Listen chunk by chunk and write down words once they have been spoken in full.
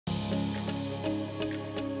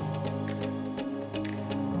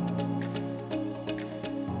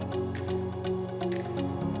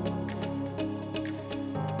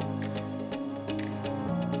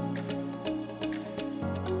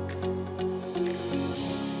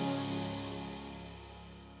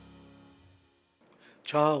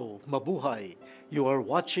Ciao, mabuhay! You are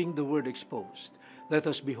watching The Word Exposed. Let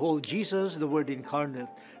us behold Jesus, the Word incarnate,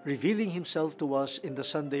 revealing Himself to us in the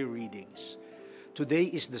Sunday readings. Today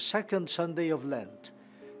is the second Sunday of Lent,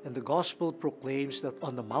 and the Gospel proclaims that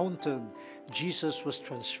on the mountain, Jesus was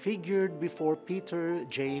transfigured before Peter,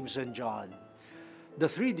 James, and John. The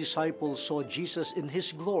three disciples saw Jesus in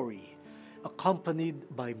His glory,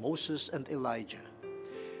 accompanied by Moses and Elijah.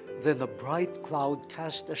 Then a bright cloud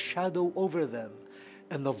cast a shadow over them,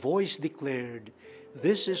 and a voice declared,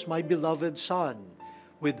 "This is my beloved Son,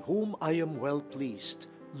 with whom I am well pleased.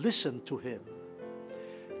 Listen to Him."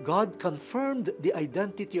 God confirmed the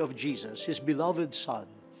identity of Jesus, His beloved Son,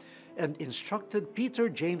 and instructed Peter,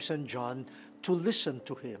 James, and John to listen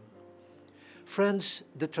to Him. Friends,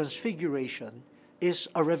 the Transfiguration is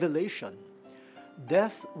a revelation.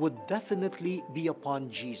 Death would definitely be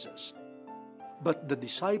upon Jesus. But the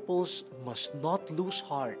disciples must not lose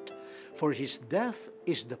heart, for His death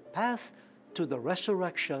is the path to the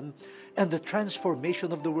resurrection and the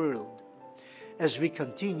transformation of the world. As we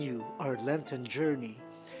continue our Lenten journey,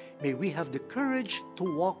 may we have the courage to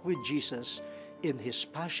walk with Jesus in His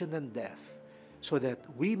passion and death, so that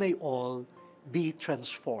we may all be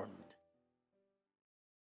transformed.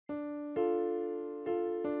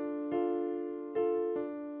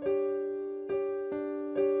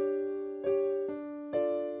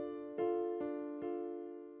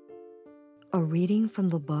 A reading from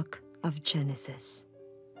the book of Genesis.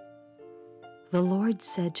 The Lord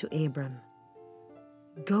said to Abram,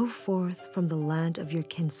 "Go forth from the land of your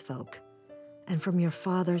kinsfolk and from your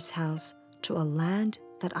father's house to a land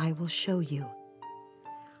that I will show you.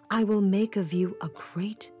 I will make of you a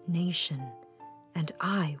great nation, and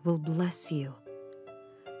I will bless you.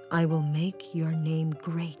 I will make your name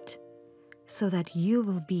great, so that you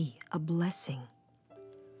will be a blessing.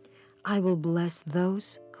 I will bless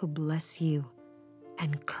those who bless you,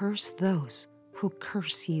 and curse those who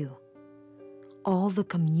curse you. All the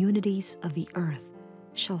communities of the earth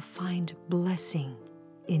shall find blessing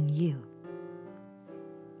in you."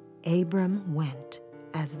 Abram went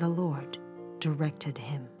as the Lord directed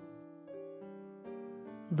him.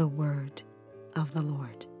 The word of the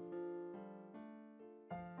Lord.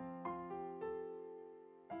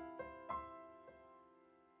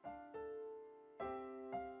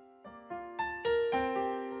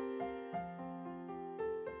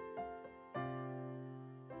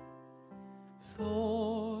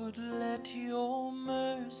 Lord, let your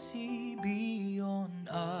mercy be on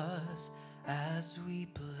us as we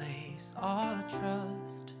place our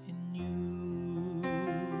trust in you.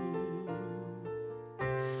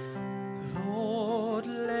 Lord,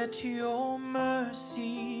 let your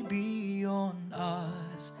mercy be on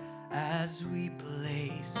us as we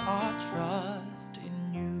place our trust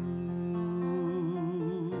in you.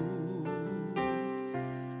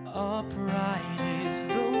 Upright is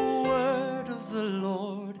the word of the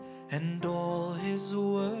Lord, and all His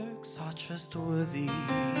works are trustworthy.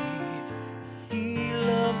 He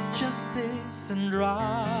loves justice and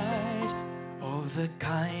right. Of the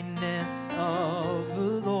kindness of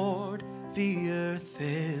the Lord, the earth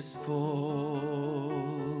is full.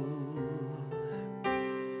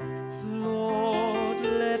 Lord,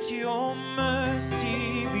 let your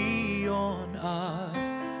mercy be on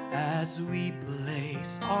us as we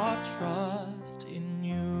place our trust in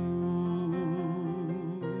you.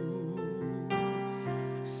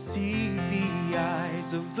 See, the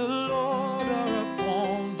eyes of the Lord are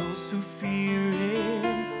upon those who fear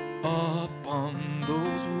Him, upon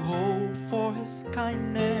those who hope for His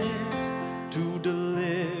kindness, to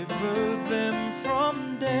deliver them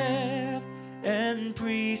from death and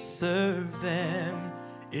preserve them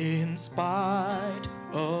in spite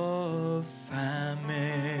of famine.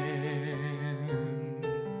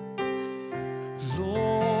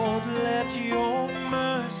 Lord, let your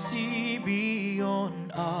mercy be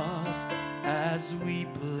on us as we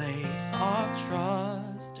place our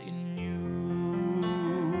trust in you.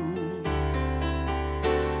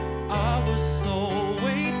 Our soul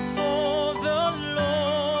waits for the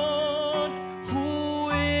Lord, who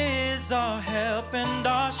is our help and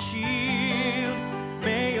our shield.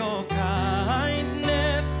 May your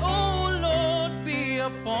kindness, O Lord, be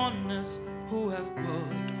upon us who have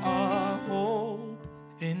put our hope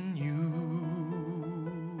in you.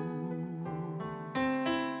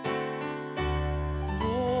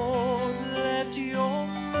 Lord, let your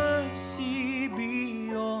mercy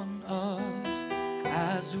be on us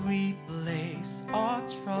as we place our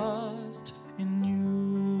trust in you.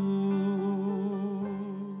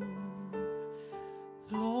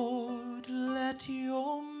 Lord, let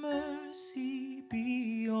your mercy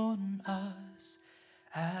be on us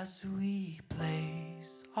as we place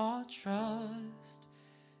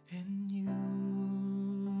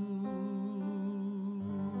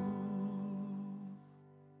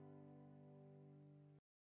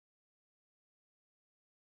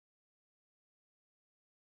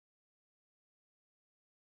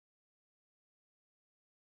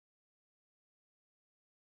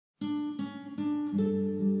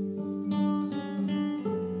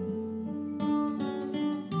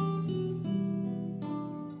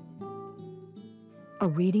A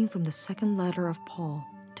reading from the second letter of Paul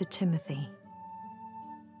to Timothy.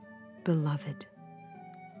 Beloved,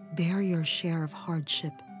 bear your share of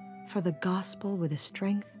hardship for the gospel with a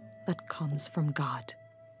strength that comes from God.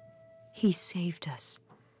 He saved us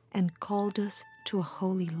and called us to a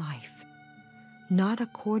holy life, not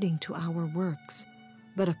according to our works,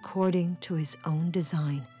 but according to his own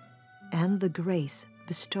design and the grace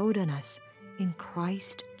bestowed on us in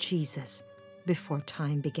Christ Jesus before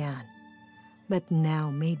time began, but now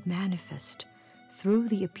made manifest through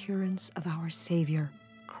the appearance of our Savior,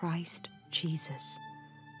 Christ Jesus,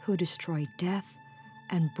 who destroyed death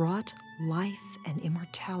and brought life and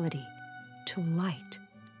immortality to light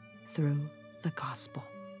through the gospel.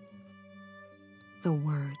 The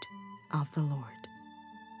word of the Lord.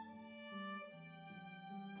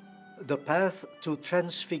 The path to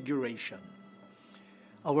transfiguration.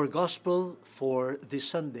 Our gospel for this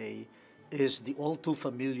Sunday is the all too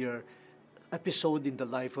familiar episode in the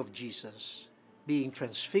life of Jesus, being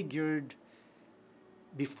transfigured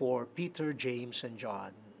before Peter, James, and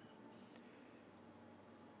John.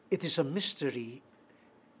 It is a mystery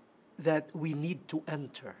that we need to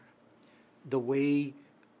enter, the way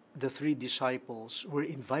the three disciples were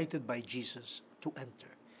invited by Jesus to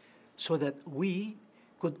enter, so that we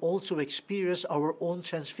could also experience our own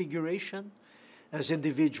transfiguration as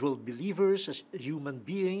individual believers, as human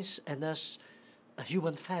beings, and as a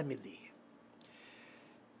human family.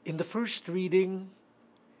 In the first reading,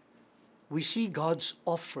 we see God's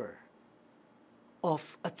offer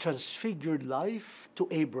of a transfigured life to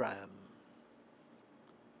Abraham.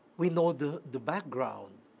 We know the background.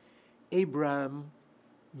 Abraham,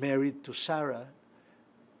 married to Sarah,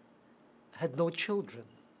 had no children.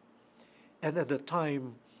 And at the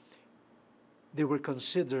time, they were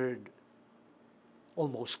considered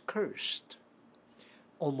almost cursed,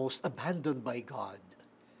 almost abandoned by God.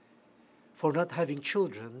 For not having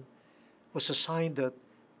children was a sign that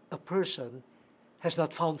a person has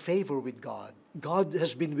not found favor with God. God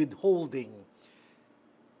has been withholding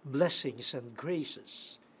blessings and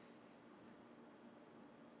graces.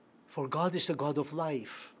 For God is the God of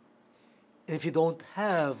life. And if you don't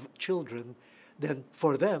have children, then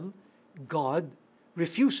for them, God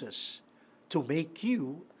refuses to make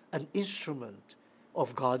you an instrument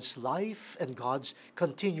of God's life and God's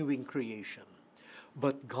continuing creation.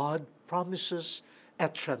 But God promises a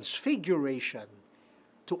transfiguration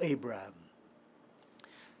to Abraham.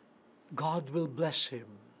 God will bless him.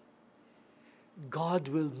 God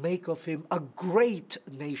will make of him a great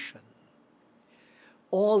nation.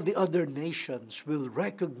 All the other nations will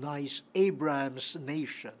recognize Abraham's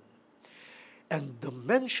nation. And the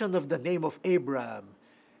mention of the name of Abraham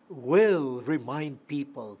will remind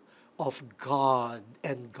people of God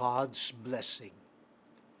and God's blessing.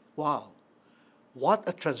 Wow, what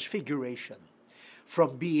a transfiguration.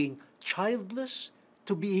 From being childless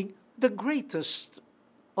to being the greatest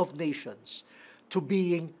of nations, to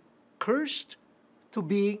being cursed to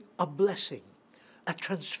being a blessing, a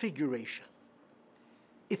transfiguration.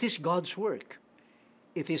 It is God's work.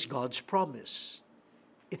 It is God's promise.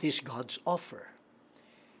 It is God's offer.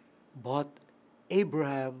 But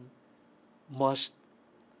Abraham must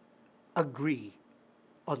agree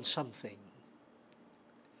on something.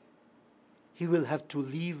 He will have to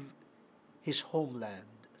leave his homeland.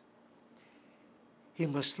 He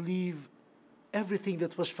must leave everything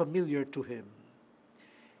that was familiar to him,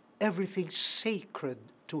 everything sacred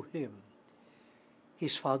to him,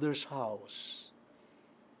 his father's house.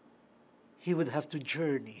 He would have to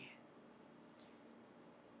journey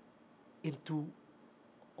into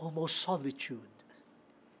almost solitude,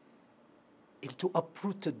 into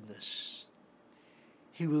uprootedness.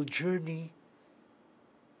 He will journey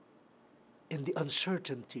in the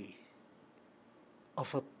uncertainty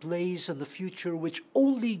of a place and a future which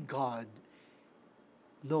only God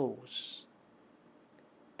knows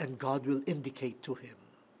and God will indicate to him.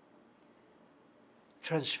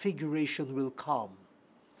 Transfiguration will come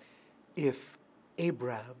if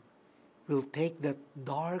Abraham will take that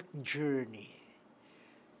dark journey,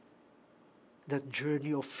 that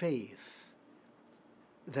journey of faith,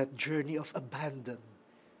 that journey of abandon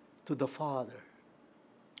to the Father,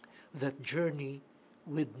 that journey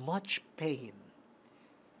with much pain,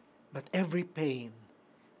 but every pain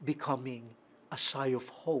becoming a sigh of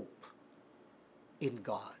hope in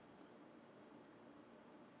God.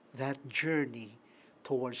 That journey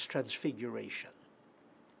towards transfiguration.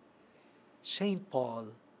 St. Paul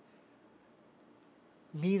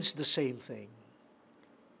means the same thing.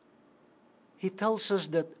 He tells us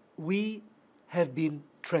that we have been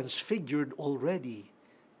transfigured already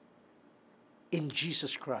in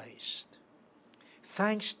Jesus Christ.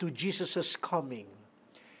 Thanks to Jesus' coming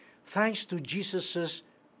thanks to Jesus'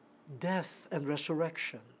 death and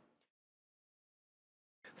resurrection,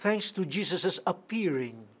 thanks to Jesus'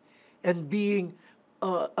 appearing and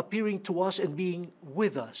appearing to us and being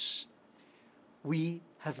with us, we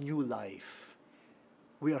have new life.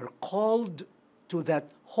 We are called to that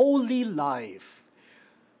holy life,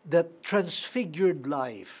 that transfigured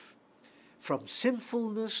life, from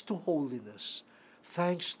sinfulness to holiness,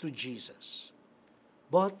 thanks to Jesus.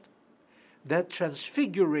 But that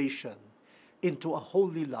transfiguration into a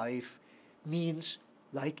holy life means,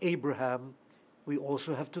 like Abraham, we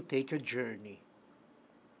also have to take a journey.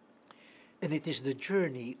 And it is the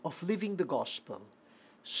journey of living the gospel,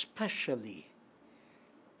 especially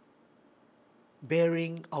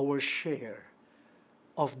bearing our share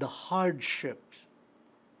of the hardships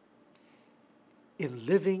in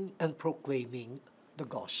living and proclaiming the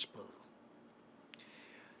gospel.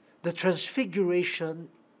 The transfiguration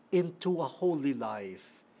into a holy life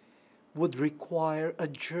would require a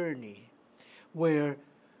journey where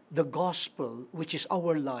the gospel, which is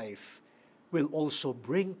our life, will also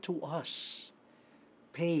bring to us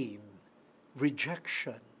pain,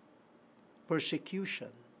 rejection, persecution,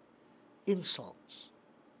 insults.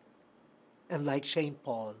 And like St.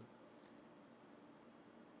 Paul,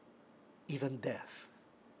 even death.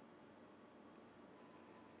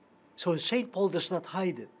 So St. Paul does not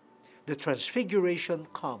hide it. The transfiguration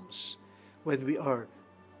comes when we are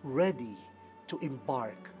ready to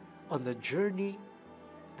embark on a journey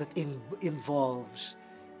that involves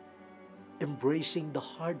embracing the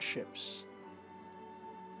hardships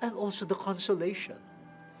and also the consolation,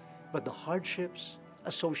 but the hardships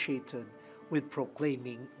associated with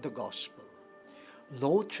proclaiming the gospel.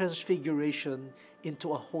 No transfiguration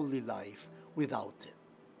into a holy life without it.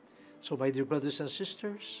 So, my dear brothers and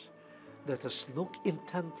sisters, let us look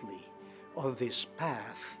intently on this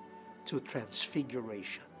path to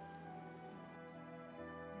transfiguration.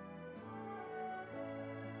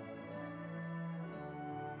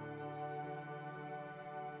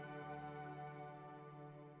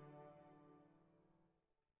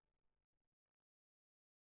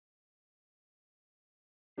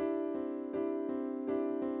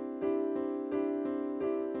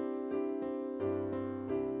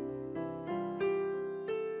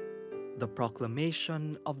 The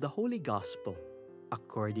proclamation of the Holy Gospel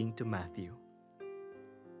according to Matthew.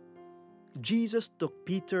 Jesus took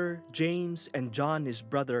Peter, James, and John his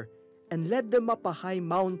brother, and led them up a high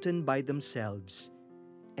mountain by themselves.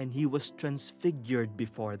 And he was transfigured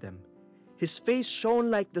before them. His face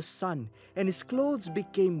shone like the sun, and his clothes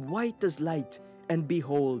became white as light. And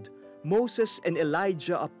behold, Moses and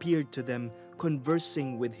Elijah appeared to them,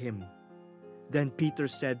 conversing with him. Then Peter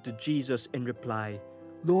said to Jesus in reply,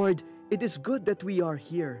 "Lord, it is good that we are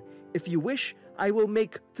here. If you wish, I will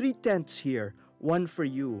make 3 tents here, one for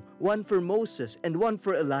you, one for Moses, and one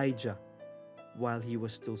for Elijah." While he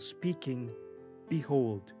was still speaking,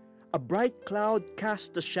 behold, a bright cloud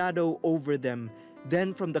cast a shadow over them.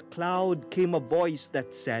 Then from the cloud came a voice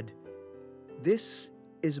that said, "This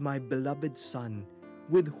is my beloved Son,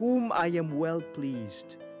 with whom I am well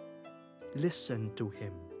pleased. Listen to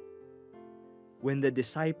him." When the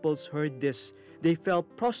disciples heard this, they fell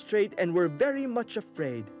prostrate and were very much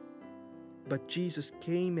afraid. But Jesus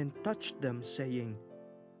came and touched them, saying,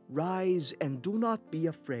 "Rise and do not be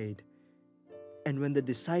afraid." And when the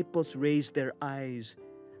disciples raised their eyes,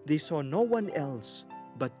 they saw no one else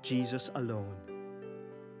but Jesus alone.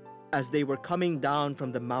 As they were coming down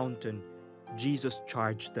from the mountain, Jesus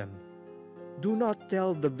charged them, "Do not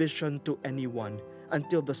tell the vision to anyone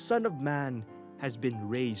until the Son of Man has been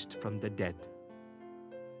raised from the dead."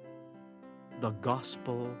 The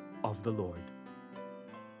Gospel of the Lord.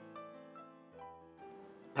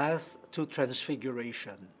 Path to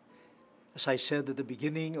transfiguration. As I said at the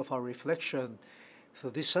beginning of our reflection,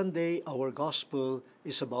 for this Sunday, our Gospel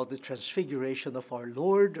is about the transfiguration of our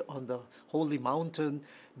Lord on the holy mountain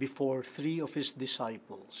before 3 of his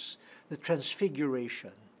disciples. The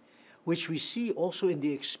transfiguration, which we see also in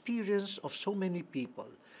the experience of so many people.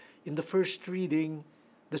 In the first reading,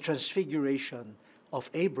 the transfiguration of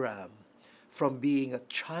Abraham, from being a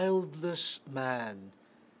childless man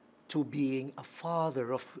to being a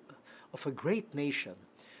father of a great nation,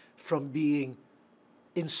 from being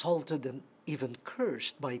insulted and even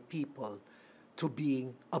cursed by people to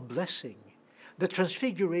being a blessing. The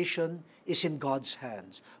transfiguration is in God's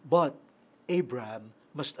hands, but Abraham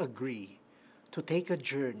must agree to take a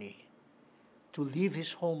journey, to leave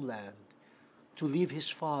his homeland, to leave his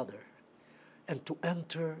father, and to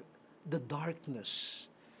enter the darkness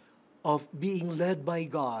of being led by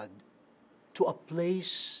God to a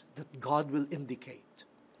place that God will indicate.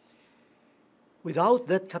 Without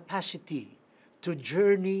that capacity to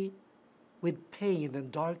journey with pain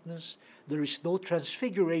and darkness, there is no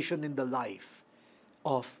transfiguration in the life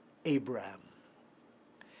of Abraham.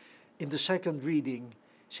 In the second reading,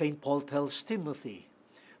 St. Paul tells Timothy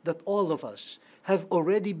that all of us have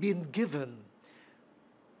already been given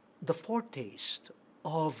the foretaste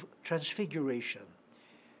of transfiguration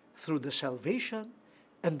through the salvation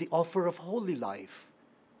and the offer of holy life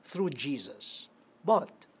through Jesus.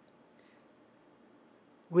 But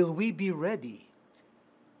will we be ready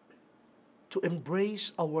to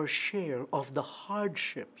embrace our share of the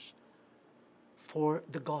hardships for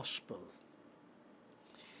the gospel?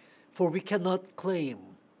 For we cannot claim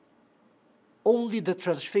only the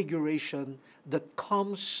transfiguration that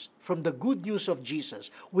comes from the good news of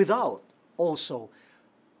Jesus without also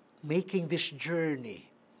making this journey,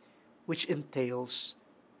 which entails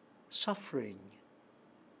suffering,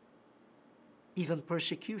 even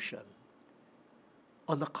persecution,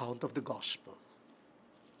 on account of the gospel.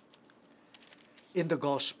 In the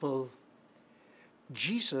gospel,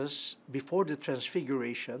 Jesus, before the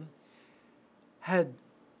transfiguration, had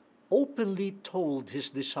openly told his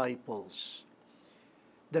disciples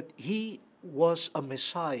that he was a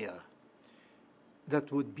Messiah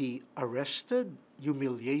that would be arrested,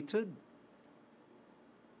 humiliated,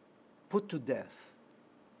 put to death.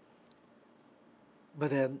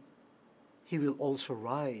 But then he will also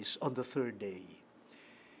rise on the third day.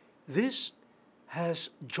 This has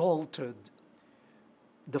jolted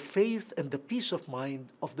the faith and the peace of mind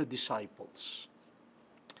of the disciples.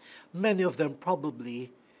 Many of them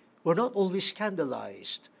probably were not only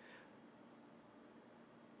scandalized,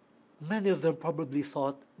 many of them probably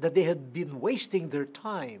thought that they had been wasting their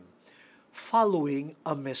time following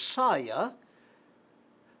a Messiah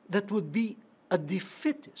that would be a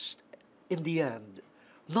defeatist in the end,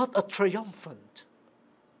 not a triumphant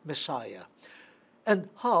Messiah. And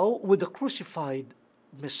how would a crucified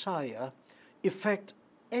Messiah effect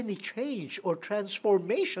any change or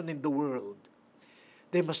transformation in the world?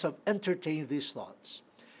 They must have entertained these thoughts.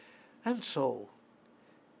 And so,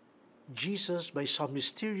 Jesus, by some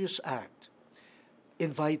mysterious act,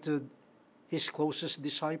 invited his closest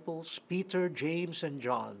disciples, Peter, James, and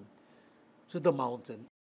John, to the mountain.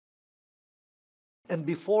 And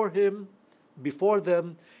before them,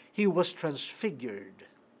 he was transfigured.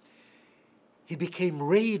 He became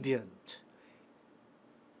radiant.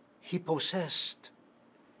 He possessed,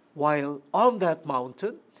 while on that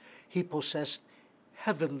mountain, he possessed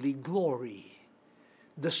heavenly glory,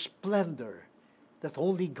 the splendor that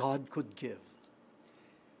only God could give.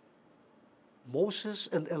 Moses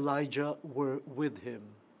and Elijah were with him,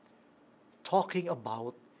 talking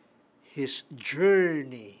about his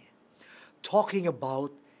journey, talking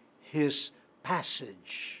about his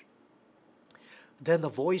passage. Then a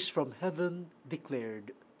voice from heaven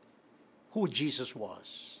declared who Jesus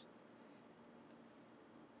was,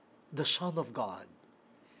 the Son of God.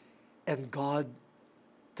 And God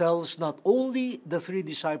tells not only the three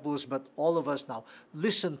disciples, but all of us now,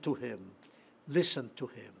 listen to him, listen to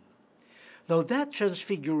him. Now that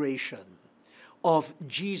transfiguration of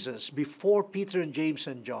Jesus before Peter and James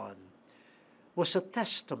and John was a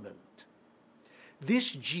testament.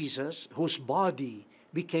 This Jesus, whose body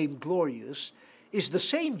became glorious, is the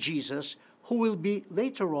same Jesus who will be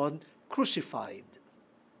later on crucified.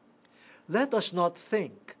 Let us not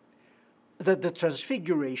think that the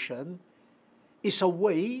transfiguration is a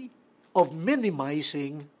way of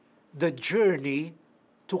minimizing the journey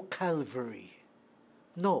to Calvary.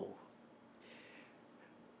 No.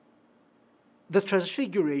 The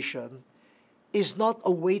transfiguration is not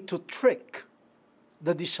a way to trick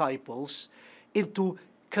the disciples into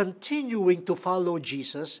continuing to follow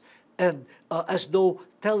Jesus and as though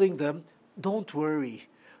telling them, don't worry,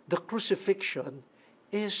 the crucifixion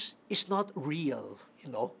is not real,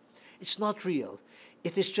 It's not real.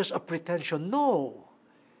 It is just a pretension. No,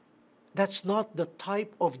 that's not the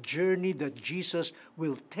type of journey that Jesus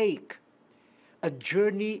will take. A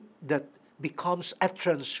journey that becomes a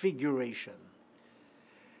transfiguration.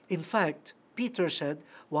 In fact, Peter said,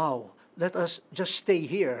 wow, let us just stay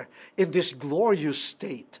here in this glorious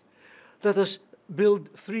state. Let us build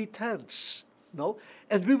 3 tents,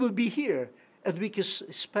 and we will be here, and we can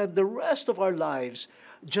spend the rest of our lives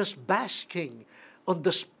just basking on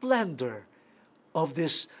the splendor of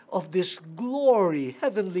this glory,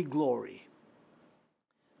 heavenly glory.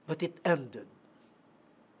 But it ended.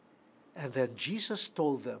 And then Jesus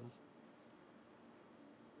told them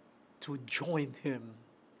to join him,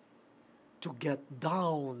 to get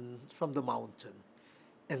down from the mountain,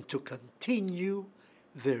 and to continue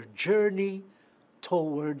their journey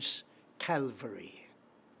towards Calvary.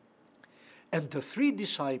 And the three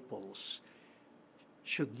disciples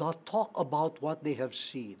should not talk about what they have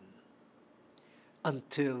seen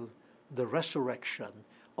until the resurrection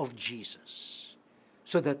of Jesus.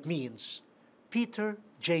 So that means, Peter,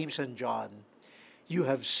 James, and John, you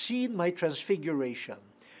have seen my transfiguration,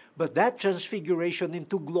 but that transfiguration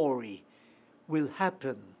into glory will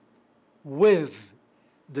happen with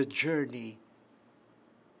the journey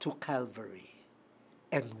to Calvary.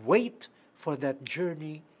 And wait for that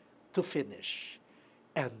journey to finish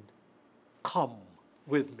and come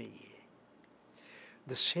with me.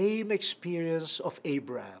 The same experience of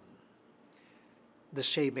Abraham, the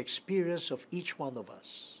same experience of each one of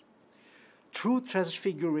us. True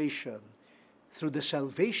transfiguration through the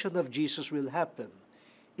salvation of Jesus will happen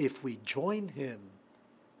if we join him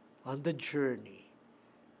on the journey,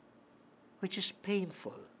 which is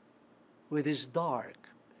painful, which is dark,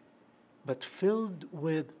 but filled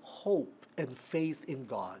with hope and faith in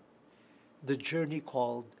God, the journey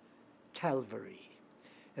called Calvary.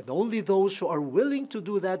 And only those who are willing to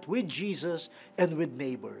do that with Jesus and with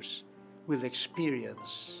neighbors will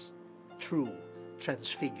experience true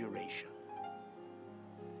transfiguration.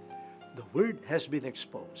 The word has been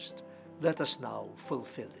exposed. Let us now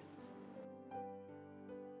fulfill it.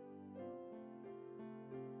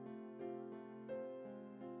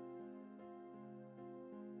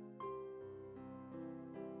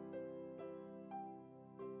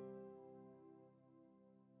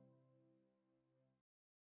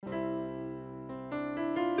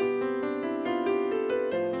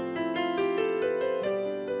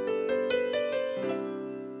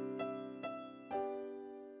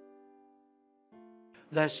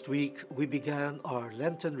 Last week, we began our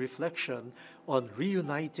Lenten reflection on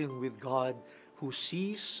reuniting with God who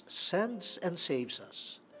sees, sends, and saves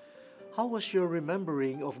us. How was your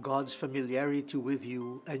remembering of God's familiarity with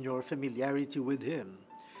you and your familiarity with Him?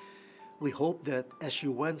 We hope that as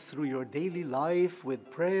you went through your daily life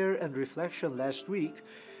with prayer and reflection last week,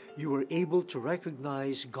 you were able to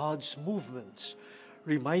recognize God's movements,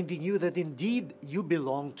 reminding you that indeed you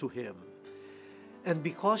belong to Him. And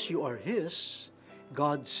because you are His,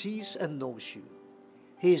 God sees and knows you.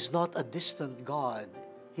 He is not a distant God.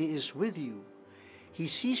 He is with you. He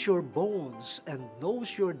sees your bones and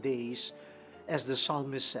knows your days, as the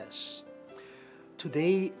psalmist says.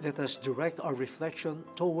 Today, let us direct our reflection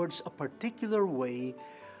towards a particular way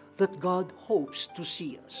that God hopes to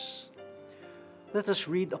see us. Let us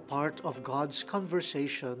read a part of God's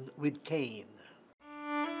conversation with Cain.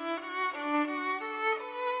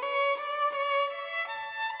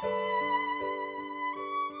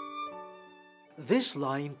 This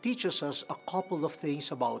line teaches us a couple of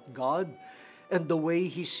things about God and the way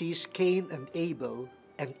He sees Cain and Abel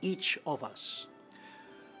and each of us.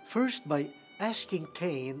 First, by asking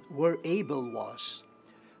Cain where Abel was,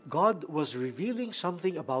 God was revealing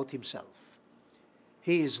something about Himself.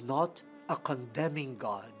 He is not a condemning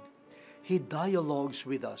God. He dialogues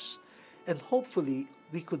with us, and hopefully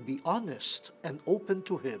we could be honest and open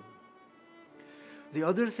to Him. The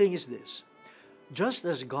other thing is this: just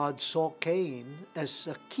as God saw Cain as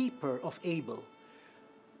a keeper of Abel,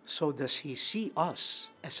 so does He see us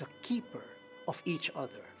as a keeper of each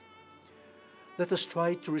other. Let us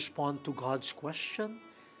try to respond to God's question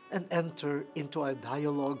and enter into a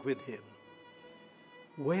dialogue with Him.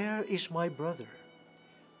 Where is my brother?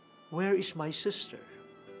 Where is my sister?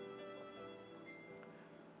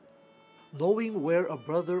 Knowing where a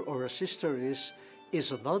brother or a sister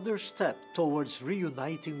is another step towards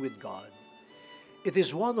reuniting with God. It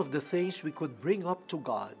is one of the things we could bring up to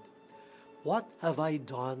God. What have I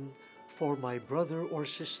done for my brother or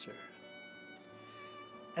sister?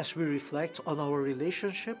 As we reflect on our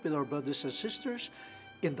relationship with our brothers and sisters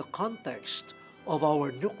in the context of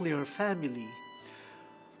our nuclear family,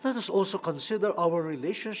 let us also consider our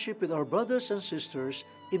relationship with our brothers and sisters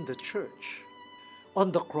in the church.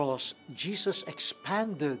 On the cross, Jesus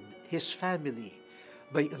expanded His family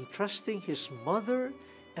by entrusting His mother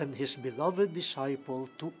and His beloved disciple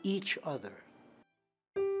to each other.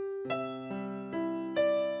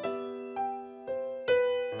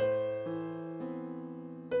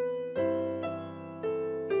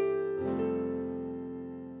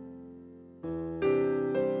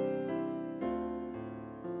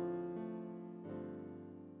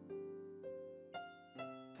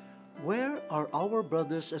 Where are our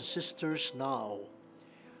brothers and sisters now?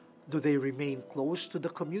 Do they remain close to the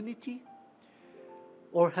community?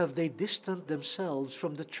 Or have they distanced themselves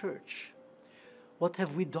from the church? What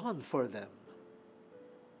have we done for them?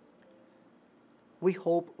 We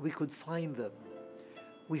hope we could find them.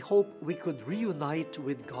 We hope we could reunite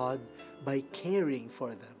with God by caring for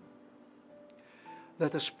them.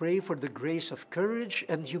 let us pray for the grace of courage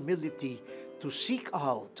and humility to seek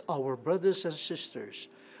out our brothers and sisters,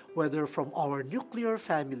 whether from our nuclear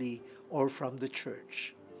family or from the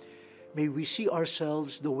church. May we see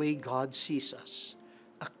ourselves the way God sees us,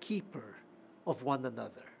 a keeper of one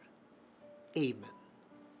another. Amen.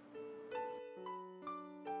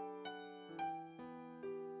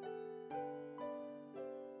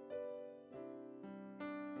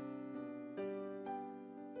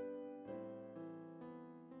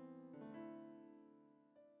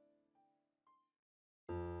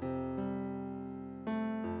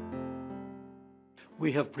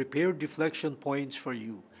 We have prepared reflection points for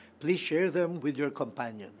you. Please share them with your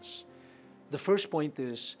companions. The first point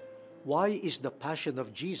is, why is the Passion of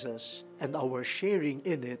Jesus and our sharing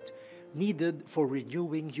in it needed for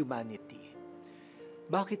renewing humanity?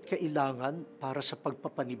 Bakit kailangan para sa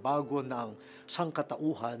pagpapanibago ng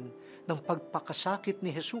sangkatauhan ng pagpakasakit ni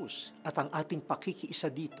Jesus at ang ating pakikiisa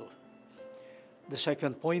dito? The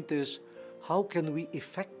second point is, how can we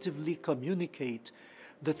effectively communicate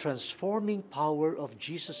the transforming power of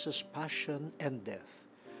Jesus' passion and death?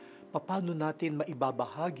 Paano natin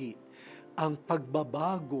maibabahagi ang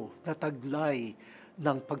pagbabago na taglay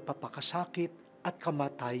ng pagpapakasakit at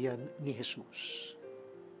kamatayan ni Jesus?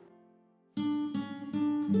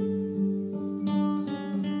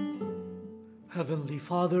 Heavenly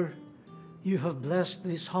Father, you have blessed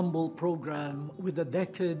this humble program with a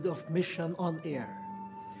decade of mission on air.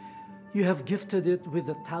 You have gifted it with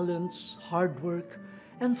the talents, hard work,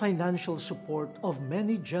 and financial support of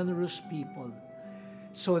many generous people,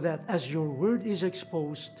 so that as your word is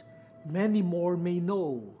exposed, many more may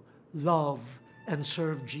know, love, and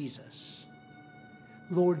serve Jesus.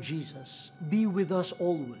 Lord Jesus, be with us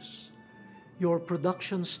always, your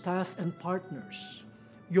production staff and partners,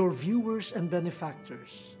 your viewers and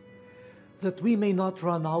benefactors, that we may not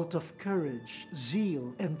run out of courage,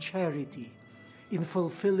 zeal, and charity in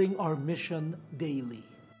fulfilling our mission daily.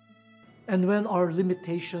 And when our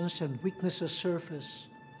limitations and weaknesses surface,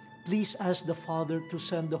 please ask the Father to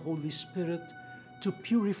send the Holy Spirit to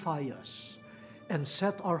purify us and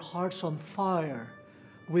set our hearts on fire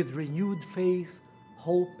with renewed faith,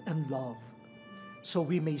 hope, and love, so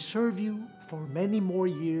we may serve you for many more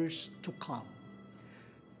years to come.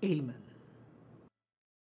 Amen.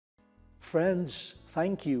 Friends,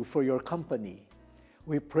 thank you for your company.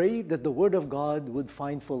 We pray that the Word of God would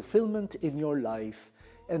find fulfillment in your life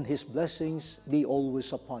and His blessings be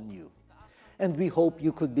always upon you. And we hope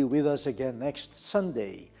you could be with us again next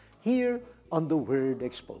Sunday, here on The Word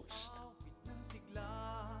Exposed.